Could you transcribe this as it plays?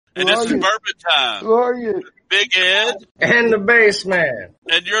And this is Bourbon Time. Who are you? Big Ed. And the bass man.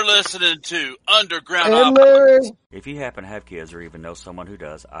 And you're listening to Underground And Opera. Larry. If you happen to have kids or even know someone who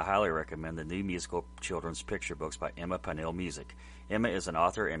does, I highly recommend the new musical children's picture books by Emma Pannell Music. Emma is an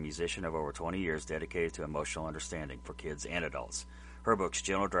author and musician of over 20 years dedicated to emotional understanding for kids and adults. Her books,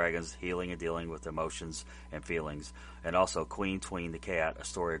 Gentle Dragons, Healing and Dealing with Emotions and Feelings, and also Queen Tween the Cat, A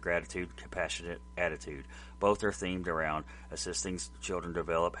Story of Gratitude, Compassionate Attitude. Both are themed around assisting children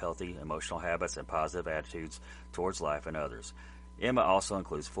develop healthy emotional habits and positive attitudes towards life and others. Emma also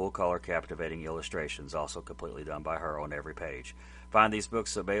includes full-color, captivating illustrations, also completely done by her on every page. Find these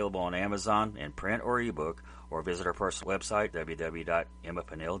books available on Amazon in print or ebook, or visit her personal website,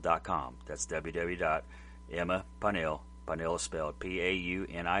 www.emmapannell.com. That's www.emmapannell.com. Pannell is spelled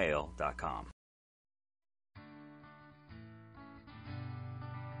Paunil.com.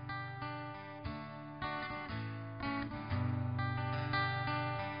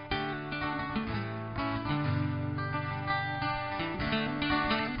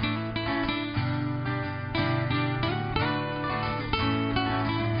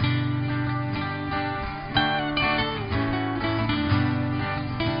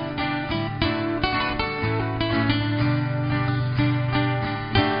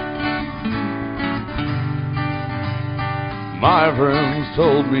 My friends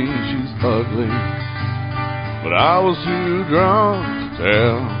told me she's ugly, but I was too drunk to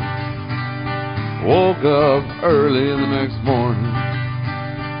tell. Woke up early the next morning.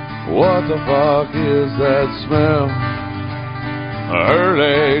 What the fuck is that smell? Her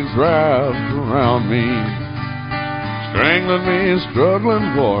legs wrapped around me, strangling me,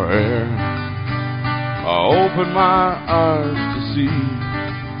 struggling for air. I opened my eyes to see,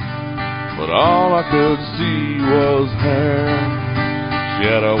 but all I could see was hair. She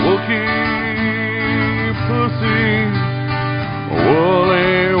had a Wookiee pussy, a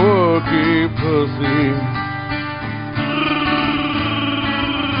woolly Wookiee pussy.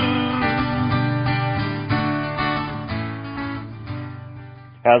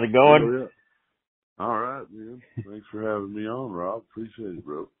 How's it going? Oh, yeah. All right, man. Thanks for having me on, Rob. Appreciate it,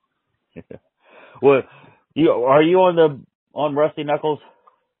 bro. Well, are you on Rusty Knuckles?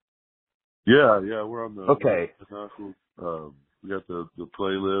 Yeah, we're on the Okay. Knuckles. We got the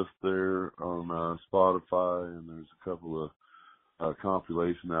playlist there on Spotify, and there's a couple of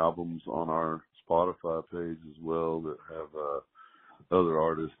compilation albums on our Spotify page as well that have other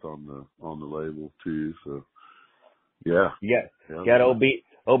artists on the label too. So yeah, got old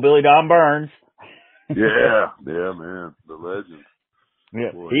Billy Don Burns. yeah, man, the legend.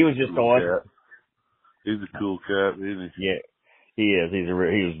 Yeah, Boy, he was just cool on. Cat. He's a cool cat, isn't he? Yeah, he is. He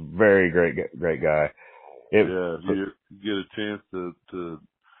was a very great guy. If you get a chance to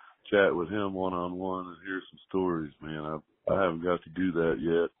chat with him one-on-one and hear some stories, man, I haven't got to do that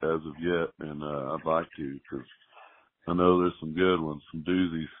yet, as of yet, and I'd like to, because I know there's some good ones, some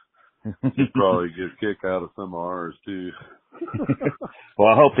doozies. You'd probably get a kick out of some of ours, too. Well,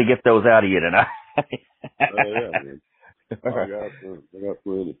 I hope to get those out of you tonight. Oh, yeah, man. I got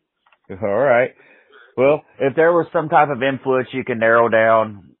plenty. All right. Well, if there was some type of influence you can narrow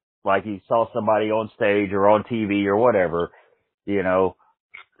down, like you saw somebody on stage or on TV or whatever, could you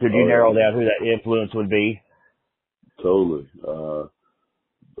narrow down who that influence would be? Totally.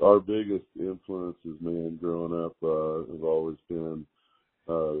 Our biggest influences, man, growing up, have always been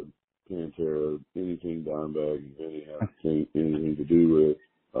Pantera, anything Dimebag, anything to do with.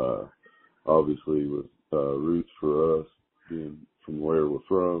 Obviously, with roots for us, being from where we're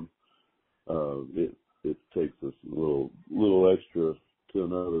from, it takes us a little extra to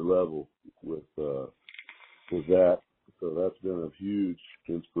another level with that. So that's been a huge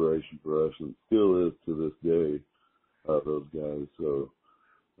inspiration for us, and still is to this day. Those guys. So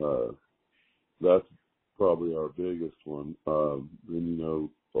that's probably our biggest one. Then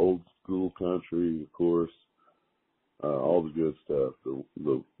old school country, of course. All the good stuff. The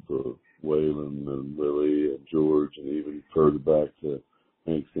Waylon and Willie and George, and even further back to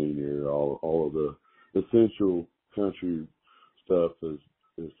Hank Sr. All of the essential country stuff has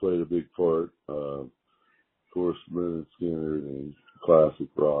played a big part. Of course, Leonard Skinner and classic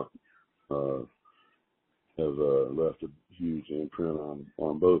rock have left a huge imprint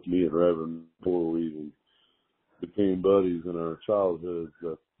on both me and Reverend before we even became buddies in our childhood.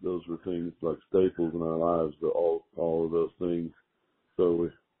 Those were things like staples in our lives, but all of those things. So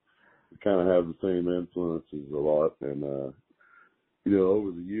we kind of have the same influences a lot, and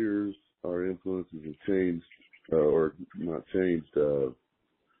over the years our influences have changed, or not changed,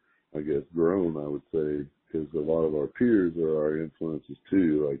 I guess grown, I would say, because a lot of our peers are our influences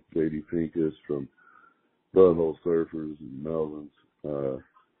too, like J.D. Pincus from Butthole Surfers and Melvins,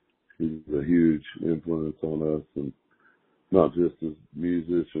 he's a huge influence on us, and not just as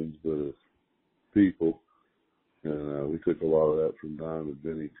musicians, but as people. And we took a lot of that from Dime and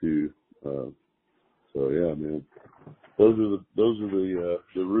Benny too. So yeah, man, those are the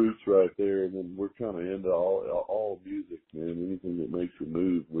roots right there. And then we're kind of into all music, man. Anything that makes you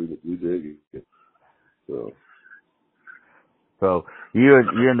move, we dig it. So you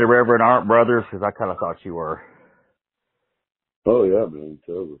and the Reverend aren't brothers? Because I kind of thought you were. Oh yeah, man,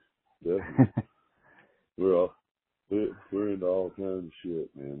 totally, definitely. we're into all kinds of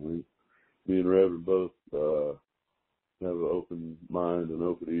shit, man. Me and Reverend both have an open mind and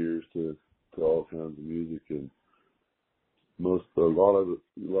open ears to all kinds of music, and a lot of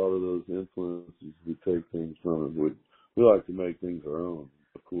those influences we take things from it. We like to make things our own,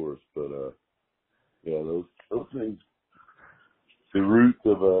 of course, but yeah, those things, the roots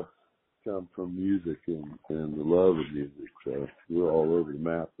of come from music and the love of music. We're all over the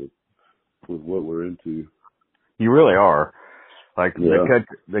map with what we're into. You really are. Like yeah.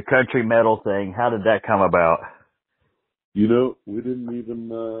 the country metal thing, how did that come about? You know, we didn't even,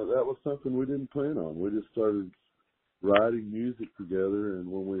 that was something we didn't plan on. We just started writing music together, and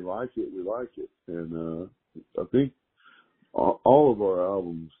when we like it, we like it. And I think all of our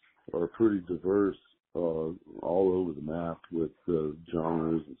albums are pretty diverse, all over the map with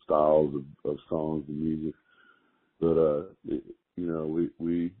genres and styles of songs and music. But, you know,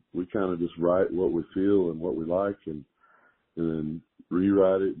 we kind of just write what we feel and what we like, and then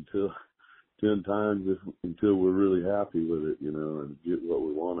rewrite it until 10 times until we're really happy with it, you know, and get what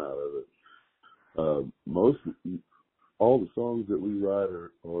we want out of it. All the songs that we write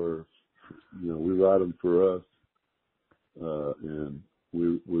are, you know, we write them for us, and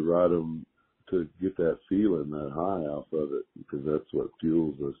we write them to get that feeling, that high off of it, because that's what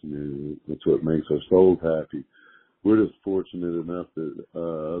fuels us, man. That's what makes our souls happy. We're just fortunate enough that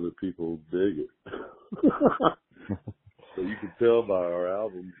other people dig it. So you can tell by our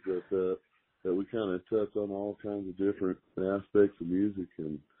albums that we kind of touch on all kinds of different aspects of music,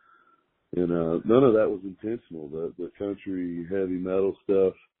 and none of that was intentional. The country heavy metal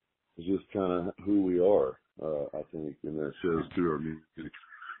stuff is just kind of who we are, I think, and that shows through our music.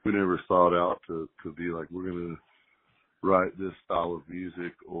 We never sought out to be like, we're going to write this style of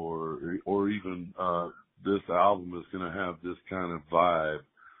music, or even this album is going to have this kind of vibe.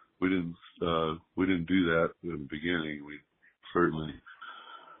 We didn't do that in the beginning. We certainly,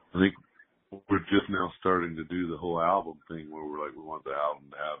 I think we're just now starting to do the whole album thing where we're like, we want the album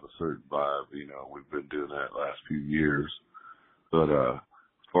to have a certain vibe. You know, we've been doing that last few years. But as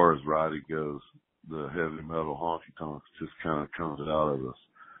far as writing goes, the heavy metal honky tonks just kind of comes out of us.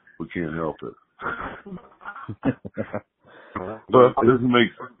 We can't help it. But it doesn't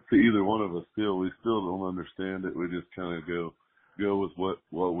make sense to either one of us still. We still don't understand it. We just kind of go with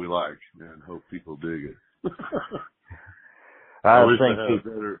what we like and hope people dig it. I wish I had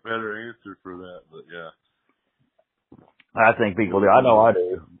a better answer for that, but yeah. I think people do. I know I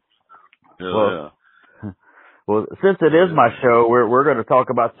do. Yeah. Well, since it is my show, we're going to talk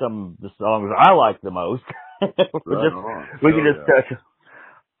about some of the songs I like the most. We can just touch.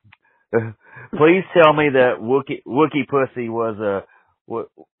 Please tell me that Wookie Pussy was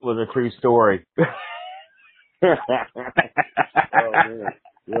a true story. Oh man,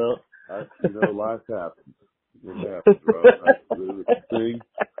 well, life happens. It happens, bro. It's a thing,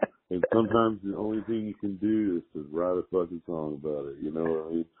 and sometimes the only thing you can do is to write a fucking song about it. You know what I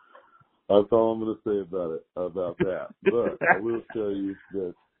mean? That's all I'm going to say about that. But I will tell you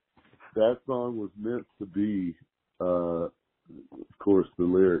that song was meant to be. Of course, the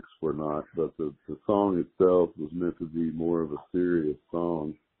lyrics were not, but the song itself was meant to be more of a serious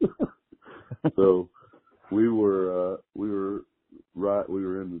song. So we were in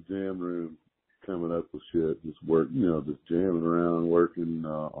the jam room coming up with shit, just just jamming around, working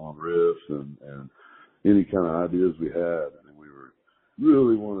on riffs and any kind of ideas we had, and we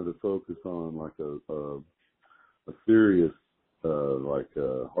really wanted to focus on like a serious, like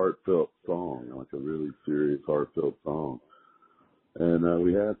a heartfelt song, like a really serious heartfelt song. And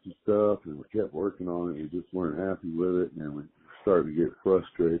we had some stuff, and we kept working on it. We just weren't happy with it, and we started to get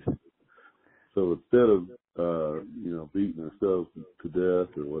frustrated. So instead of beating ourselves to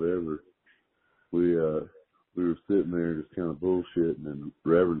death or whatever, we were sitting there just kind of bullshitting, and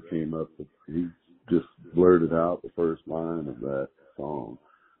Reverend came up and he just blurted out the first line of that song,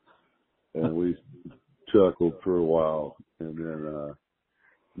 and we chuckled for a while, and then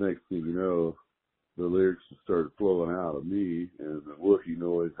next thing you know, the lyrics started flowing out of me, and the Wookie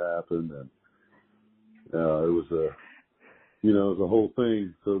noise happened, and it was a whole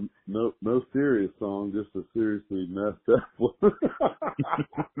thing. So no serious song, just a seriously messed up one.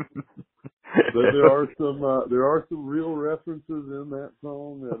 there are some real references in that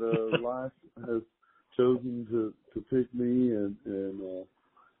song that Life has chosen to pick me, and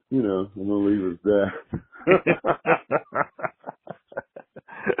you know, I'm gonna leave it at that.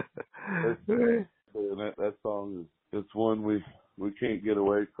 That song it's one we can't get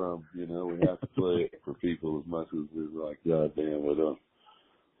away from. You know, we have to play it for people as much as we're like, God damn, it's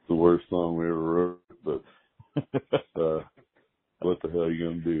the worst song we ever wrote, but what the hell are you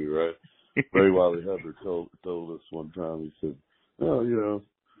gonna do, right? Ray Wiley Hubbard told us one time, he said, "Oh, you know,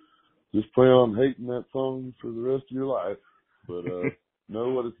 just plan on hating that song for the rest of your life, but know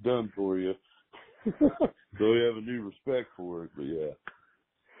what it's done for you." So we have a new respect for it, but yeah,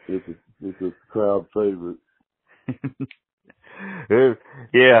 it's a crowd favorite.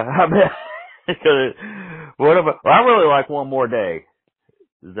 Yeah, I bet. I really like One More Day.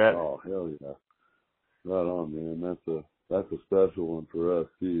 Is that? Oh, hell yeah! Right on, man. That's a special one for us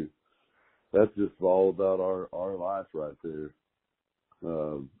too. That's just all about our life right there.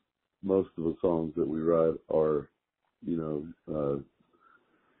 Most of the songs that we write are, you know,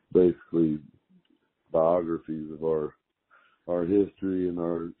 basically biographies of our history and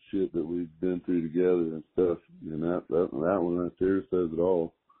our shit that we've been through together and stuff. And that one right there says it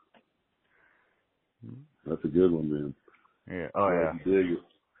all. That's a good one, man. Yeah. Oh, Glad yeah. you dig it.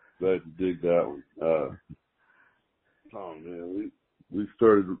 Glad you dig that one. Oh man, we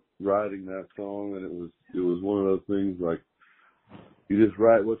started writing that song, and it was one of those things like you just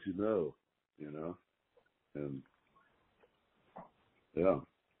write what you know, and yeah,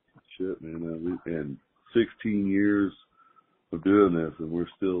 shit, man. And 16 years of doing this, and we're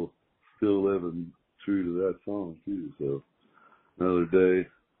still living true to that song too. So another day,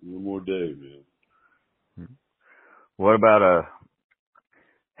 one more day, man. What about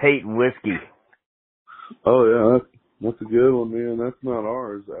Hate Whiskey? Oh yeah, that's a good one, man. That's not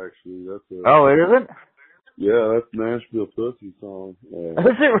ours, actually. Oh, it isn't? Yeah, that's Nashville Pussy song.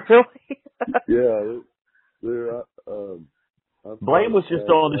 Is it really? Yeah, they're Blaine was just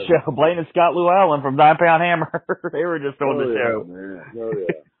on the show. Blaine and Scott Llewellyn from 9 Pound Hammer. They were just on the show. Man. Oh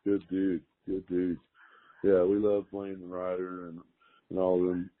yeah, good dude. Yeah, we love Blaine and Ryder and all of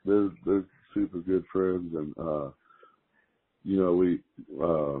them. They're super good friends, and you know, we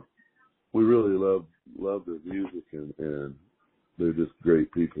really love their music, and they're just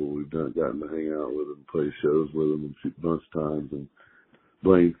great people. We've gotten to hang out with them, play shows with them a bunch of times, and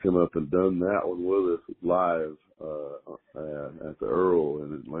Blaine's come up and done that one with us live at the Earl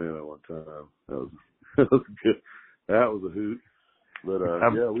in Atlanta one time. That was good. That was a hoot. But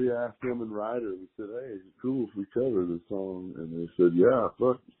yeah, we asked him and Ryder. We said, "Hey, is it cool if we cover this song?" And they said, "Yeah,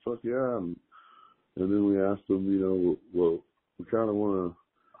 fuck yeah." And then we asked them, well, we kind of want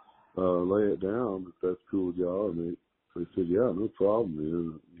to lay it down if that's cool with y'all. And they said, "Yeah, no problem,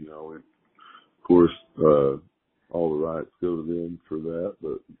 man." Of course, all the rights go to them for that,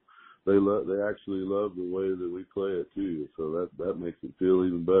 but they actually love the way that we play it too. So that makes it feel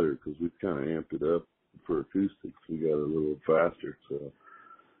even better because we've kind of amped it up for acoustics. We got it a little faster. So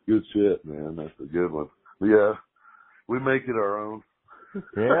good shit, man. That's a good one. Yeah, we make it our own.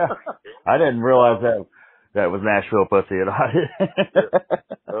 Yeah, I didn't realize that was Nashville Pussy at all.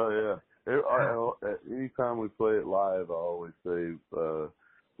 Oh yeah. Anytime we play it live, I always say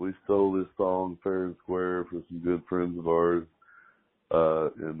we stole this song fair and square for some good friends of ours,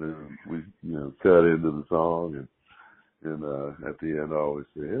 and then we cut into the song, and at the end I always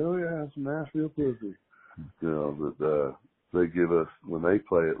say, "Hell yeah, some Nashville Pussy." But they give us, when they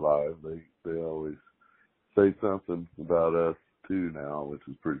play it live, they always say something about us too now, which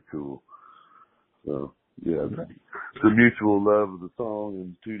is pretty cool. So yeah, it's a mutual love of the song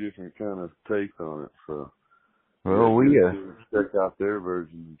and two different kind of takes on it. So well, check out their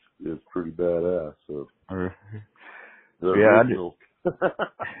version. It's pretty badass. So yeah,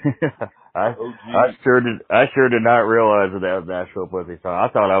 I sure did not realize that was Nashville Pussy song. I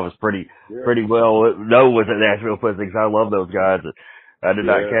thought I was pretty well know was it Nashville Pussy because I love those guys. I did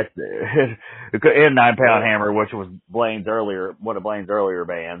not catch that. And 9 Pound Hammer, which was one of Blaine's earlier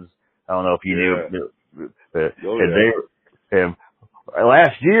bands. I don't know if you knew.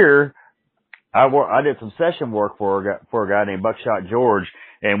 Last year, I did some session work for a guy named Buckshot George,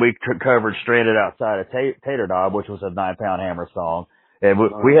 and we covered Stranded Outside of Tater Knob, which was a 9 Pound Hammer song. And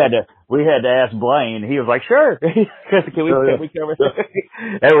we had to ask Blaine. He was like, "Sure." Can we cover that?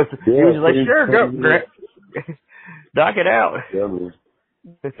 He was just like, "Sure, go, knock it out." Yeah, man.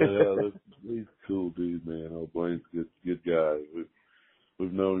 He's a cool dude, man. Oh, Blaine's a good guy.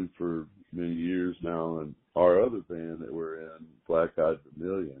 We've known him for many years now, and our other band that we're in, Black Eyed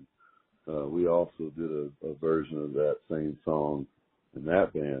Vermilion, we also did a version of that same song in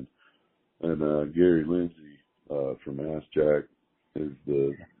that band. And Gary Lindsay from Ass Jack is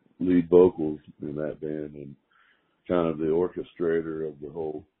the lead vocals in that band and kind of the orchestrator of the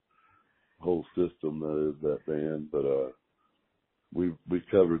whole system that is that band. But we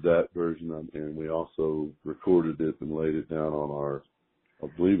covered that version and we also recorded it and laid it down on our, I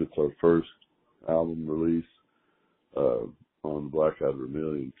believe it's our first album release on Black Eyed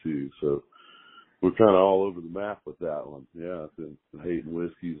Vermilion too. So we're kind of all over the map with that one. Yeah, Hating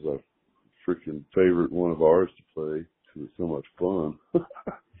Whiskey's our freaking favorite one of ours to play because it's so much fun.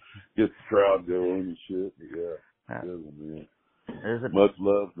 Gets the crowd going and shit. Yeah, good one, man. Much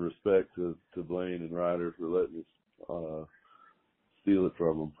love and respect to Blaine and Ryder for letting us steal it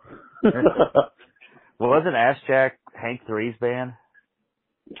from them. Well, wasn't Ass Jack Hank III's band?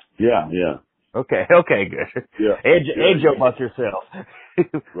 Yeah. Okay, good. Yeah. And Joe Buck yourself,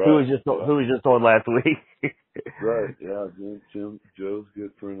 right. who was just on last week. Right. Yeah. Joe's a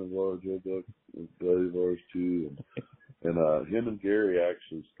good friend of ours. Joe Buck is a buddy of ours too, and him and Gary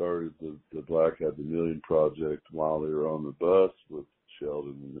actually started the Black Eyed Vermilion project while they were on the bus with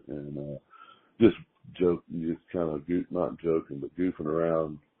Sheldon and just kind of not joking, but goofing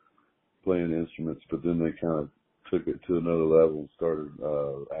around, playing instruments. But then they kind of took it to another level and started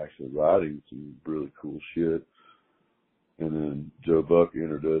actually writing some really cool shit. And then Joe Buck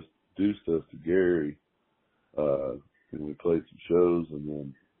introduced us to Gary, and we played some shows. And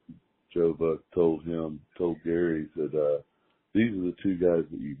then Joe Buck told Gary, he said, these are the two guys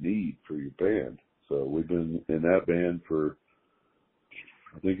that you need for your band. So we've been in that band for,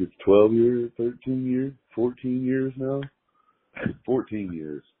 I think it's 12 years, 13 years, 14 years now. 14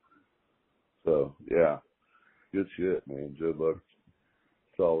 years. So, yeah. Good shit, man. Joe Buck's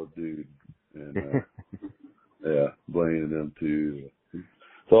solid dude. And, yeah, Blaine and them too.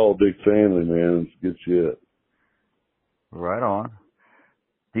 It's all a big family, man. It's good shit. Right on.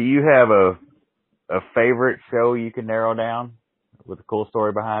 Do you have a favorite show you can narrow down with a cool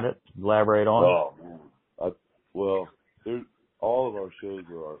story behind it? Elaborate on? Oh, man. Well, all of our shows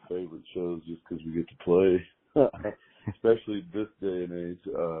are our favorite shows just because we get to play, especially this day and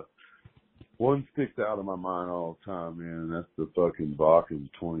age. One sticks out of my mind all the time, man, and that's the fucking Wacken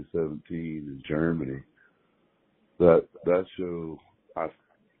 2017 in Germany. That show, I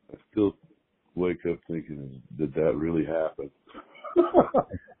still wake up thinking, did that really happen?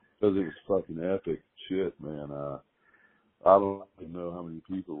 Because it was fucking epic shit, man. I don't even know how many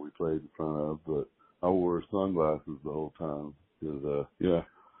people we played in front of, but I wore sunglasses the whole time. Cause,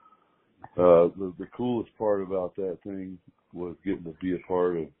 the coolest part about that thing was getting to be a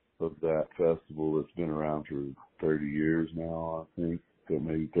part of that festival that's been around for 30 years now, I think, so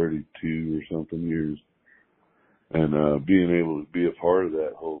maybe 32 or something years. And being able to be a part of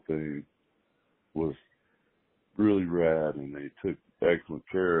that whole thing was really rad, and they took excellent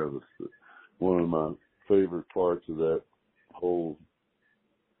care of us. One of my favorite parts of that whole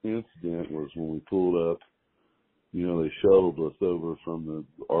incident was when we pulled up, they shuttled us over from the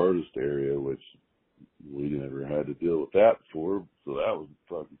artist area, which we never had to deal with that before, so that was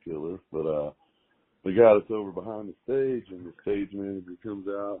fucking killer. But they got us over behind the stage, and the stage manager comes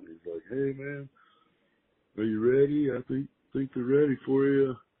out, and he's like, "Hey, man, are you ready? I think they're ready for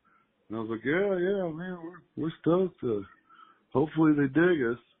you." And I was like, yeah, man, we're stoked. Hopefully they dig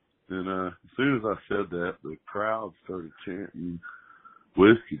us. And as soon as I said that, the crowd started chanting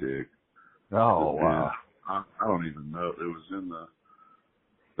WhiskeyDick. Oh, wow. I don't even know. It was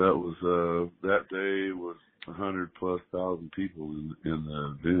that day was 100,000+ people in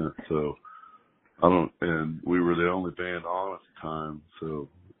the event. So and we were the only band on at the time. So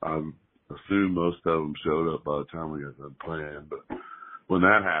I assume most of them showed up by the time we got done playing. But when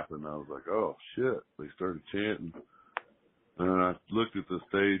that happened, I was like, oh shit, they started chanting. And I looked at the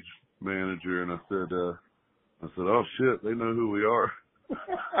stage manager and I said, oh shit, they know who we are.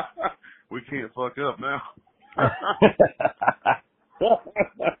 We can't fuck up now.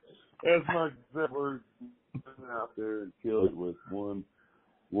 That's my exact words. Out there and kill it with one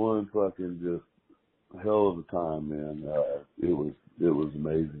fucking just hell of a time, man. It was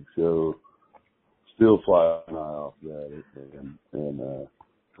amazing show. Still fly an eye off that, and that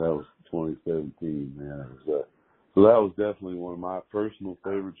was 2017, man. So that was definitely one of my personal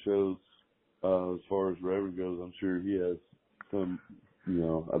favorite shows as far as Reverend goes. I'm sure he has some,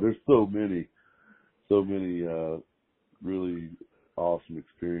 there's so many really awesome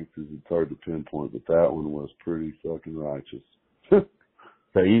experiences. It's hard to pinpoint, but that one was pretty fucking righteous.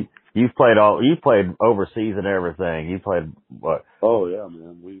 So you've played overseas and everything. You played what? Oh yeah,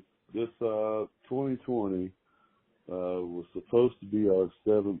 man. This 2020 was supposed to be our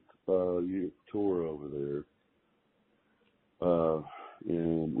 7th year tour over there.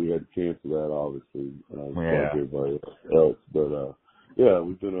 and we had to cancel that, obviously, Yeah. like everybody else. But yeah,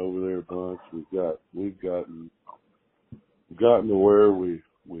 we've been over there a bunch. We've gotten to where we've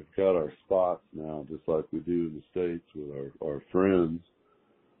got our spots now, just like we do in the States with our friends.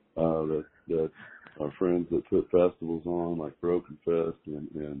 That our friends that put festivals on, like Broken Fest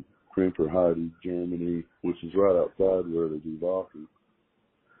and Krimperheide, Germany, which is right outside where they do Wacken.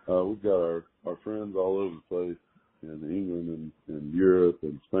 We've got our friends all over the place in England and Europe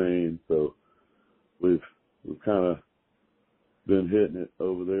and Spain, so we've kind of been hitting it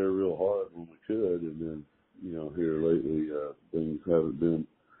over there real hard when we could, and then here lately things haven't been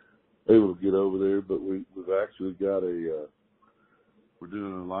able to get over there, but we've actually got we're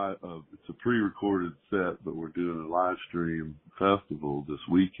doing a live, it's a pre-recorded set, but we're doing a live stream festival this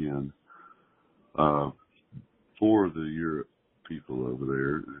weekend for the Europe people over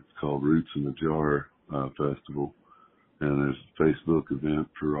there. It's called Roots in the Jar Festival, and there's a Facebook event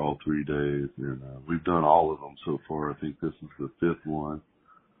for all 3 days, and we've done all of them so far. I think this is the 5th one,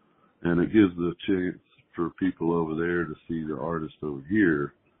 and it gives the chance for people over there to see the artists over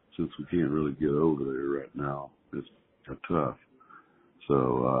here, since we can't really get over there right now. It's tough.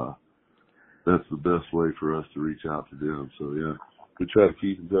 So that's the best way for us to reach out to them. So yeah, we try to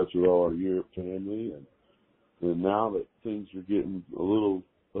keep in touch with all our Europe family, and now that things are getting a little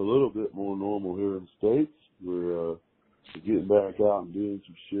bit more normal here in the States, we're getting back out and doing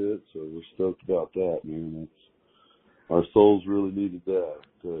some shit. So we're stoked about that, man. Our souls really needed that,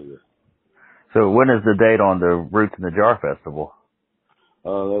 I tell you. So when is the date on the Roots in the Jar Festival?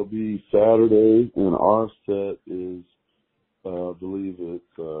 That'll be Saturday, and our set is, I believe it's,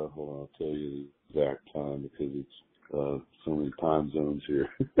 hold on, I'll tell you the exact time because it's so many time zones here.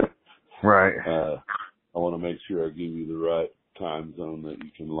 Right. I want to make sure I give you the right time zone that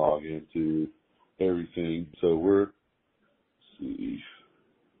you can log into everything. So let's see.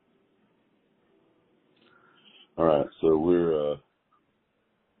 All right, so we're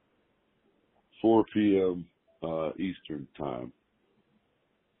 4 p.m. Eastern time.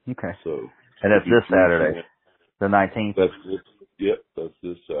 Okay. So, and that's this Saturday, the 19th? That's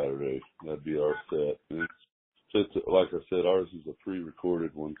this Saturday. That'd be our set. And it's like I said, ours is a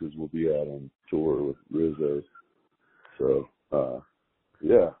pre-recorded one because we'll be out on tour with Rizzo. So,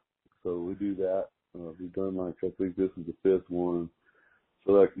 yeah. So we do that. We've done I think this is the 5th one.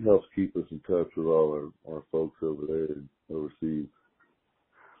 So that helps keep us in touch with all our folks over there and overseas.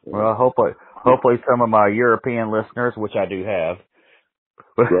 Well, hopefully some of my European listeners, which I do have.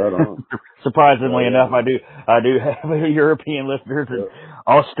 Right on. Surprisingly enough, I do have European listeners, and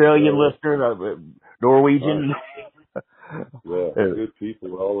Australian listeners, Norwegian. Yeah, good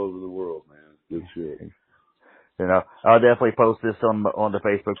people all over the world, man. Good shit. I'll definitely post this on the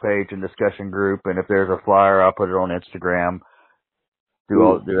Facebook page and discussion group, and if there's a flyer, I'll put it on Instagram.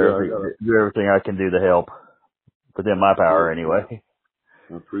 Do everything I can do to help within my power, anyway.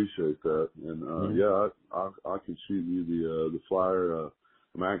 I appreciate that, and I can shoot you the flyer.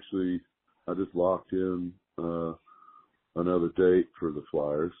 I just locked in another date for the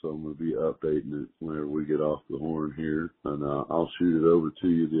flyer, so I'm going to be updating it whenever we get off the horn here, and I'll shoot it over to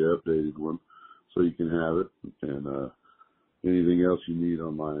you, the updated one, so you can have it. And anything else you need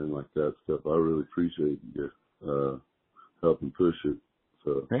on my end, like that stuff, I really appreciate you helping push it.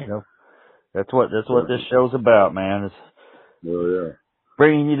 So that's what this show's about, man. Yeah.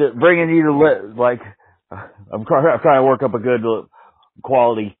 Bringing you to like, I'm trying to work up a good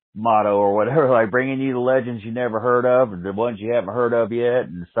quality motto or whatever, like bringing you the legends you never heard of, and the ones you haven't heard of yet,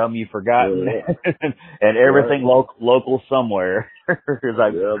 and some you've forgotten, and everything local somewhere.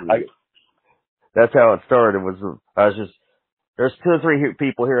 That's how it started. There's 2 or 3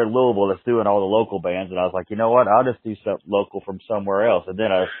 people here in Louisville that's doing all the local bands, and I was like, you know what? I'll just do something local from somewhere else. And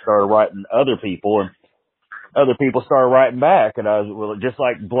then I started writing other people, and other people started writing back, and I was just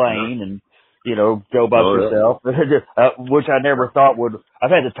like Blaine and, Go About Yourself, which I never thought would. I've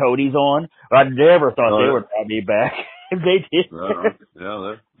had the Toadies on. I never thought they would write me back. They did.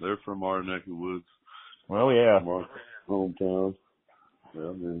 Yeah, they're from our neck of woods. Well, yeah. From our hometown.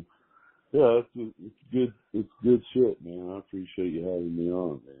 Yeah, man. Yeah, it's good. It's good shit, man. I appreciate you having me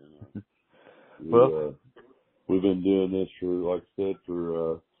on, man. We've been doing this for, like I said,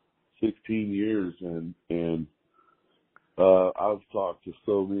 for 16 years, and I've talked to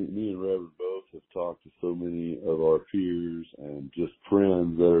so many. Me and Reverend both have talked to so many of our peers and just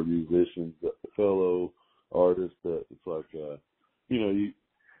friends that are musicians, fellow artists. That it's like, you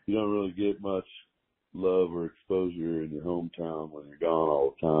don't really get much love or exposure in your hometown when you're gone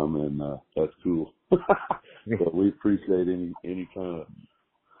all the time, and that's cool. But we appreciate any kind of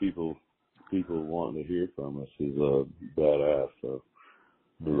people wanting to hear from us is badass. So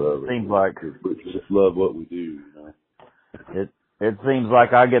We love it. Seems like we just love what we do, you know. It seems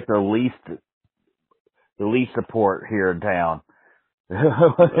like I get the least support here in town.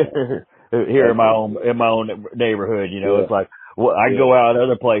 Here in my own neighborhood, you know, it's like I go out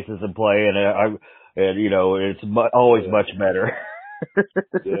other places and play, and you know, it's always much better.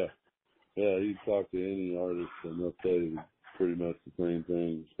 Yeah, you talk to any artist and they'll tell you pretty much the same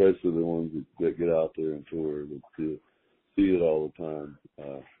thing, especially the ones that get out there and tour that see it all the time.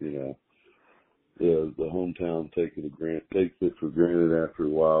 You know, the hometown takes it for granted after a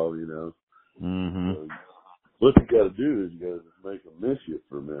while, you know. Mm-hmm. So what you got to do is you got to just make them miss you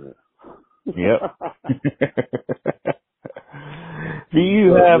for a minute. Yep. Do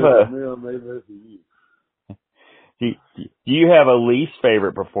you have a least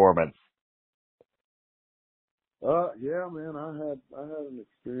favorite performance? Yeah, man, I had an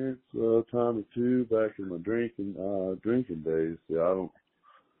experience time or two back in my drinking days. Yeah,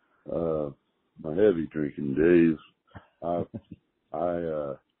 my heavy drinking days.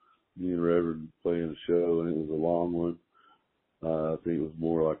 Me and Reverend playing a show, and it was a long one. I think it was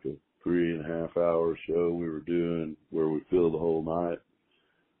more like a 3.5 hour show we were doing where we filled the whole night.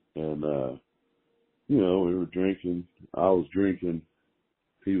 And, you know, we were drinking. I was drinking.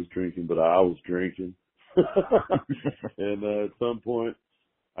 He was drinking, but I was drinking. And at some point,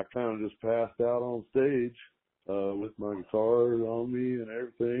 I kind of just passed out on stage with my guitar on me and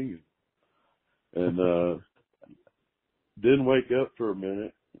everything. And didn't wake up for a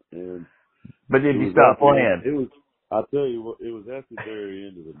minute. But did you stop playing? It was. I tell you what, it was at the very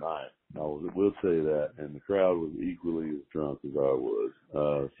end of the night. We'll say that, and the crowd was equally as drunk as I was.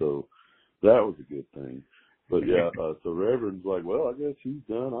 So that was a good thing. But yeah, so Reverend's like, well, I guess he's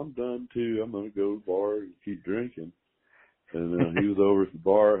done. I'm done too. I'm gonna go to the bar and keep drinking. And he was over at the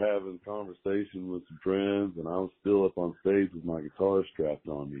bar having a conversation with some friends, and I was still up on stage with my guitar strapped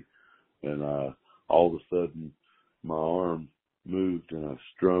on me. And all of a sudden, my arm moved, and I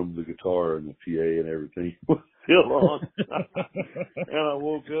strummed the guitar and the PA and everything was still on. And I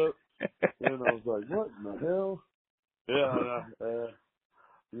woke up, and I was like, what in the hell? Yeah,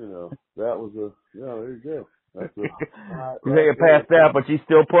 you know, that was there you go. That's you may have passed out, but you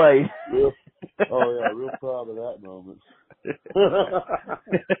still played. Real proud of that moment.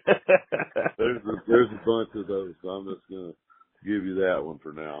 There's a bunch of those, so I'm just going to give you that one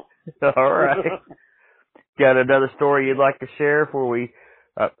for now. All right. Got another story you'd like to share before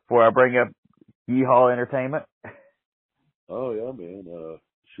I bring up Yeehaw Entertainment? Oh, yeah, man.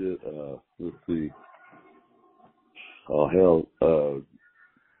 Let's see. Oh, hell.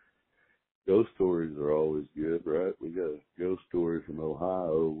 Ghost stories are always good, right? We got a ghost story from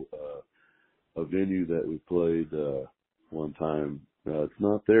Ohio, a venue that we played one time. It's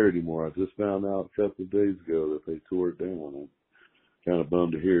not there anymore. I just found out a couple of days ago that they tore it down. I'm kind of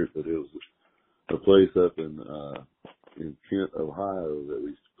bummed to hear it, but it was a place up in Kent, Ohio that we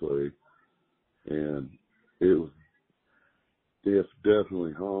used to play, and it was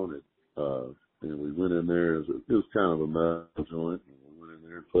definitely haunted. And we went in there. It was kind of a metal joint. We went in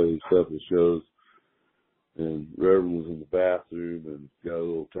there and played a couple of shows, and Reverend was in the bathroom and got a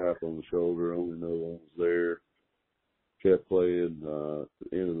little tap on the shoulder. Only no one was there. Kept playing. At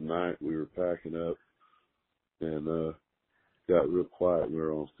the end of the night, we were packing up, and got real quiet. We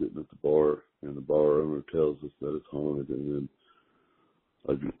were all sitting at the bar, and the bar owner tells us that it's haunted, and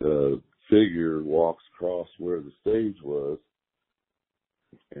then a figure walks across where the stage was,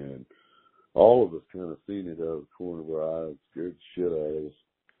 and all of us kind of seen it out of the corner of our eyes, scared the shit out of us.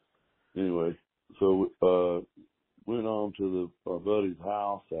 Anyway, so went on to our buddy's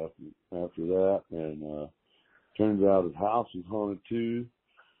house after that, and turns out his house was haunted too.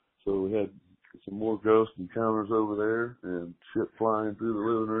 So we had some more ghost encounters over there, and shit flying through the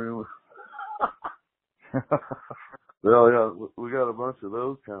living room. Well, yeah, we got a bunch of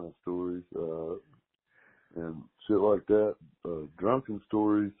those kind of stories, and shit like that. Drunken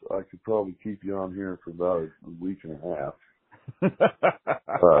stories, I could probably keep you on here for about a week and a half.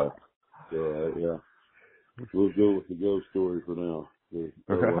 Yeah. We'll go with the ghost story for now.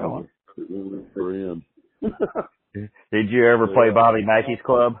 We're in. Did you ever play Bobby Mackey's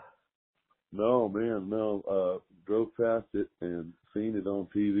Club? No, man, no. Drove past it and seen it on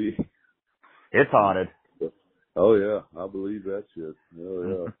TV. It's haunted. Oh, yeah. I believe that shit. Oh,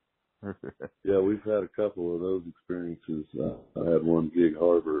 yeah. Yeah, we've had a couple of those experiences. I had one gig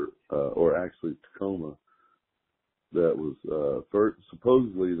Harbor, or actually Tacoma, that was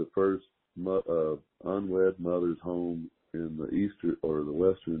supposedly the first unwed mother's home in the eastern or the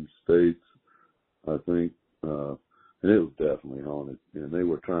western states, I think. And it was definitely haunted. And they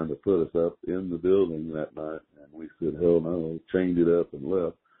were trying to put us up in the building that night. And we said, hell no, chained it up and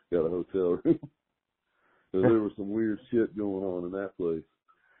left. Got a hotel room. So there was some weird shit going on in that place.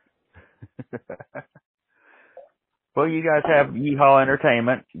 Well, you guys have Yeehaw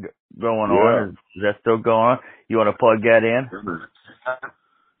Entertainment going on. Is that still going on? You want to plug that in?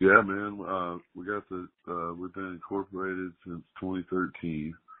 Yeah, man. We got we've been incorporated since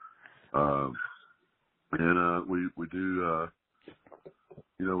 2013. And we do,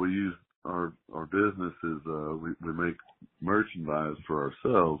 we use our business is, we make merchandise for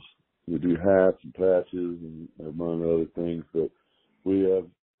ourselves. We do hats and patches and among other things, but we have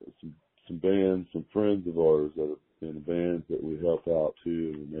some bands, some friends of ours that are in bands that we help out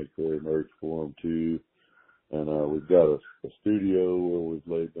too, and we make their merch for them too. And we've got a studio where we've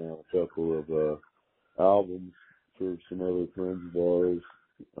laid down a couple of albums for some other friends of ours.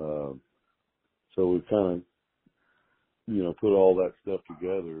 So we kind of, put all that stuff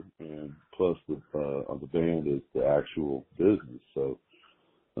together, and plus the band is the actual business. So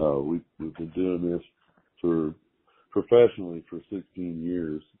we've been doing this professionally for 16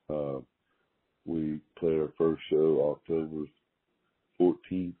 years. We played our first show October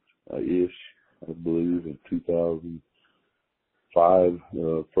 14th ish, I believe, in 2005.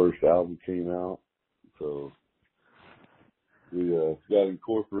 First album came out, so we got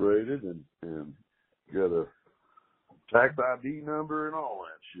incorporated and got a tax ID number and all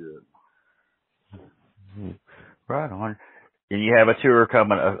that shit. Right on. And you have a tour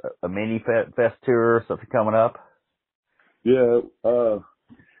coming, a mini fest tour or something coming up? Yeah,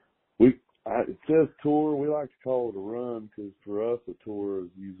 it says tour. We like to call it a run because for us a tour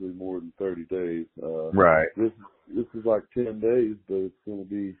is usually more than 30 days. Right. This is like 10 days, but it's going to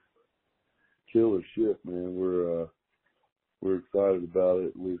be killer shit, man. We're excited about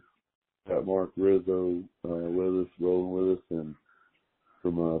it. We've got Mark Rizzo with us, rolling with us, and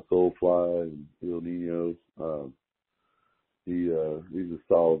from Soulfly and Il Nino. He's a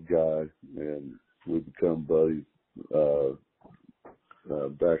solid guy, and we've become buddies.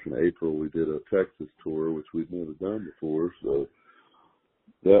 Back in April, we did a Texas tour, which we'd never done before, so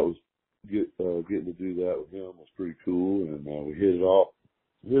that was getting to do that with him was pretty cool, and we hit it off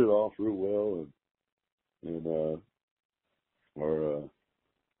real well, and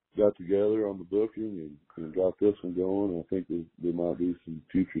got together on the booking and got this one going. I think there might be some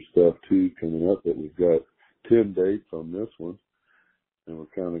future stuff too coming up, but we've got 10 dates on this one, and we're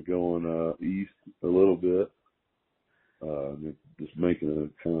kind of going east a little bit. Just making a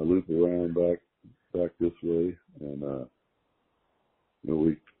kind of loop around back this way, and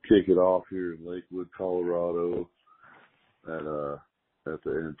we kick it off here in Lakewood, Colorado, at the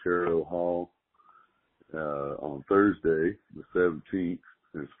Antero Hall on Thursday, the 17th.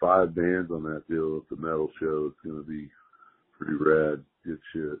 There's 5 bands on that deal. It's a metal show. It's going to be pretty rad, good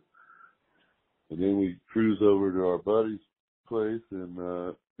shit. And then we cruise over to our buddy's place in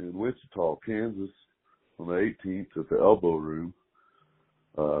Wichita, Kansas, on the 18th at the Elbow Room.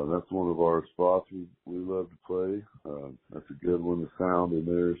 That's one of our spots we love to play. That's a good one. The sound in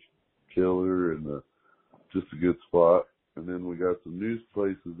there is killer, and just a good spot. And then we got some new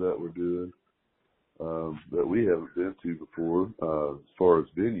places that we're doing that we haven't been to before as far as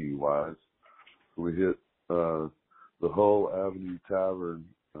venue-wise. We hit the Hull Avenue Tavern,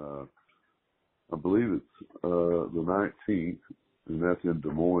 I believe it's the 19th, and that's in Des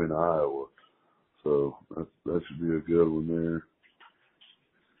Moines, Iowa. So that should be a good one there.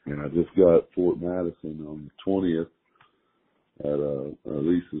 And I just got Fort Madison on the 20th at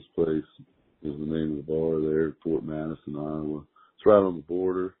Lisa's Place is the name of the bar there, Fort Madison, Iowa. It's right on the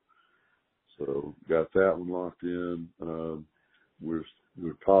border. So got that one locked in. We're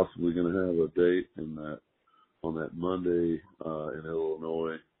possibly going to have a date on that Monday in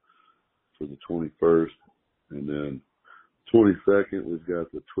Illinois for the 21st, and then 22nd we've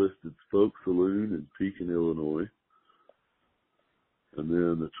got the Twisted Spoke Saloon in Pekin, Illinois. And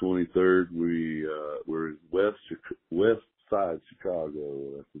then the 23rd, we're in West Side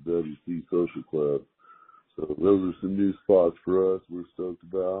Chicago at the WC Social Club. So those are some new spots for us we're stoked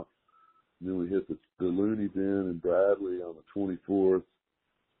about. And then we hit the Looney Bin in Bradley on the 24th,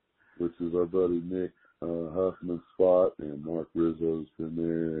 which is our buddy Nick Huffman's spot, and Mark Rizzo's been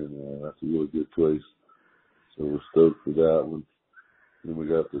there, and that's a really good place. So we're stoked for that one. Then we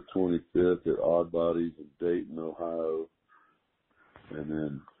got the 25th at Odd Bodies in Dayton, Ohio. And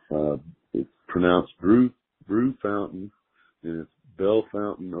then it's pronounced Brew Fountain, and it's Bell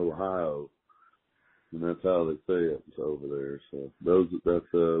Fountain, Ohio, and that's how they say it. It's over there. So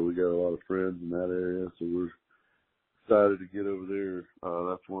we got a lot of friends in that area, so we're excited to get over there.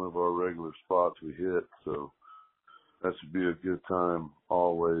 That's one of our regular spots we hit. So that should be a good time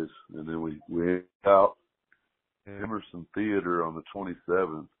always. And then we hang out at Emerson Theater on the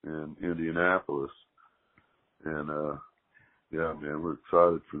 27th in Indianapolis. And, yeah, man, we're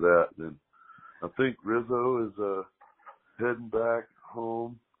excited for that. Then I think Rizzo is heading back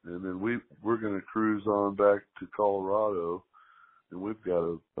home, and then we're going to cruise on back to Colorado, and we've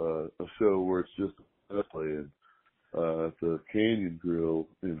got a show where it's just us playing at the Canyon Grill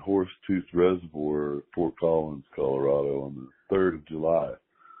in Horsetooth Reservoir, Fort Collins, Colorado, on the 3rd of July.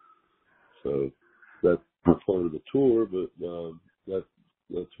 So that's not part of the tour, but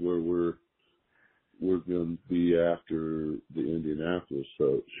that's where we're going to be after the Indianapolis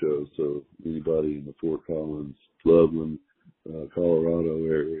show. So anybody in the Fort Collins, Loveland, Colorado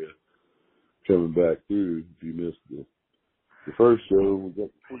area coming back through, if you missed the first show,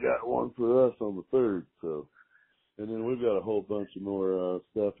 we got one for us on the 3rd. So, and then we've got a whole bunch of more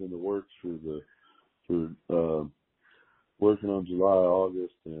stuff in the works for working on July,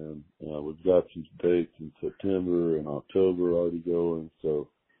 August, and we've got some dates in September and October already going. So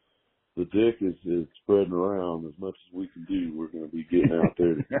the dick is spreading around as much as we can do. We're going to be getting out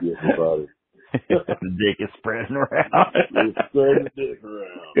there to see everybody. The dick is spreading around. It's spreading the dick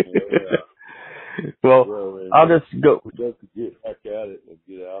around. Yeah. Well, man, I'll just go. We'd love to get back at it and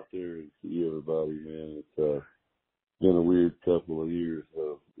get out there and see everybody, man. It's been a weird couple of years,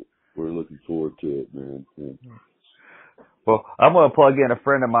 so we're looking forward to it, man. Yeah. Well, I'm going to plug in a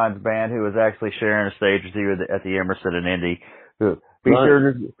friend of mine's band who is actually sharing a stage with you at the Emerson in Indy.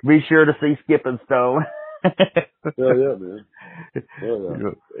 Be sure to see Skipping Stone. Hell yeah, man. Hell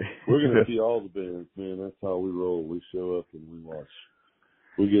yeah. We're going to see all the bands, man. That's how we roll. We show up and we watch.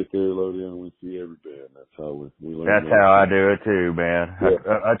 We get there, load in, and we see every band. That's how we learn. That's how I do it too, man.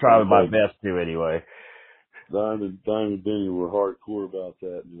 Yeah. I try my best to anyway. Diamond Benny were hardcore about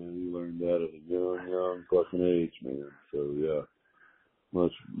that, man. We learned that at a young fucking age, man. So yeah,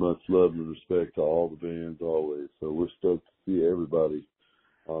 much love and respect to all the bands always. So we're stoked to see everybody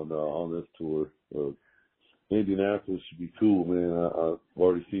on this tour. Indianapolis should be cool, man. I've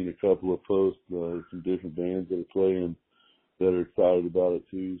already seen a couple of posts, some different bands that are playing that are excited about it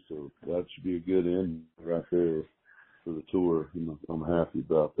too. So that should be a good end right there for the tour. I'm happy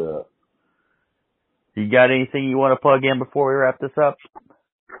about that. You got anything you want to plug in before we wrap this up?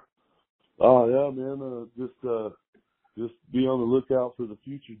 Oh yeah, man. Just be on the lookout for the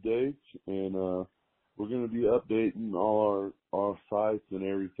future dates, and we're going to be updating all our sites and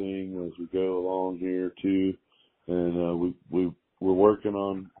everything as we go along here too. And we're working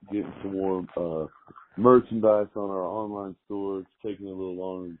on getting some more merchandise on our online store. It's taking a little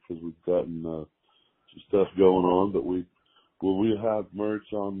longer because we've gotten some stuff going on, but we'll have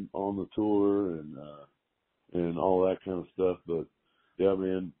merch on the tour and all that kind of stuff. But yeah,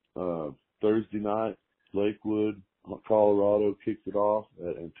 man, Thursday night, Lakewood, Colorado kicks it off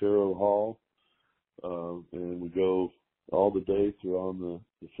at Antero Hall. And we go, all the dates are on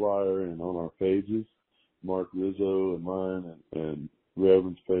the flyer and on our pages, Mark Rizzo and mine and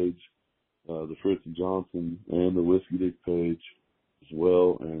Reverend's page, the Fritz and Johnson and the WhiskeyDick page as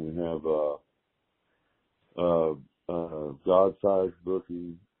well. And we have God-Size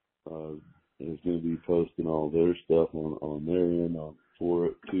Booking is going to be posting all their stuff on their end for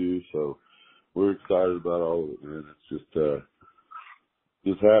it too. So we're excited about all of it, man. It's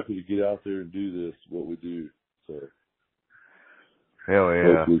just happy to get out there and do this, what we do. So hell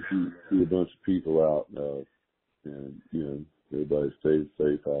yeah. Hopefully see a bunch of people out, and everybody stays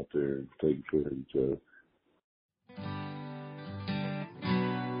safe out there and taking care of each other.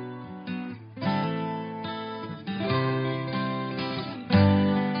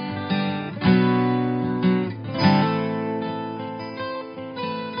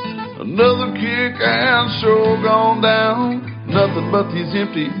 Another kick and show gone down. Nothing but these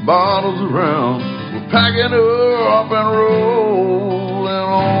empty bottles around. We're packing her up and rolling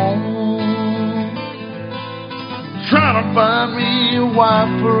on. Trying to find me a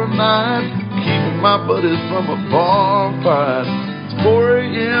wife for a night. Keeping my buddies from a bar fight. It's 4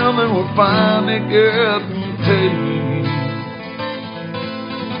 a.m. and we're finally getting paid.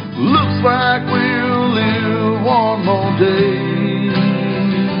 Looks like we'll live one more day.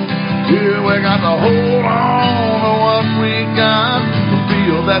 Yeah, we got to hold on to what we got. We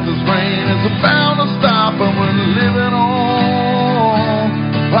feel that this rain is bound to stop, and we're living on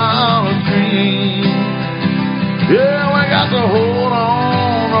a pile of dreams. Yeah, we got to hold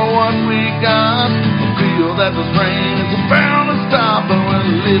on to what we got. We feel that this rain is bound to stop, and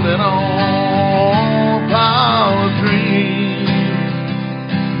we're living on a pile of dreams.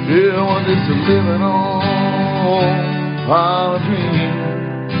 Yeah, we're just living on a pile of dreams.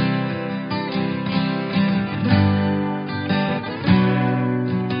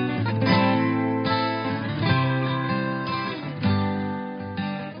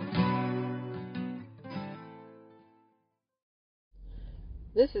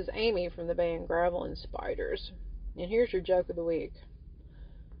 This is Amy from the band Gravel and Spiders, and here's your joke of the week.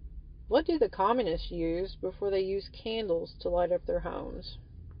 What do the communists use before they use candles to light up their homes?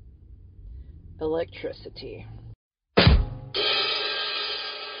 Electricity.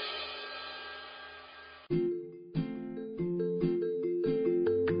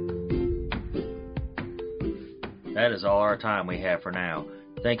 That is all our time we have for now.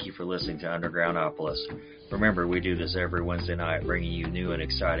 Thank you for listening to Undergroundopolis. Remember, we do this every Wednesday night, bringing you new and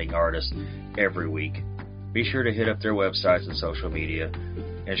exciting artists every week. Be sure to hit up their websites and social media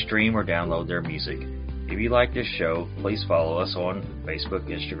and stream or download their music. If you like this show, please follow us on Facebook,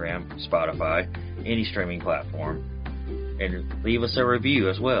 Instagram, Spotify, any streaming platform, and leave us a review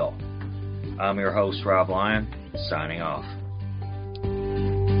as well. I'm your host, Rob Lyon, signing off.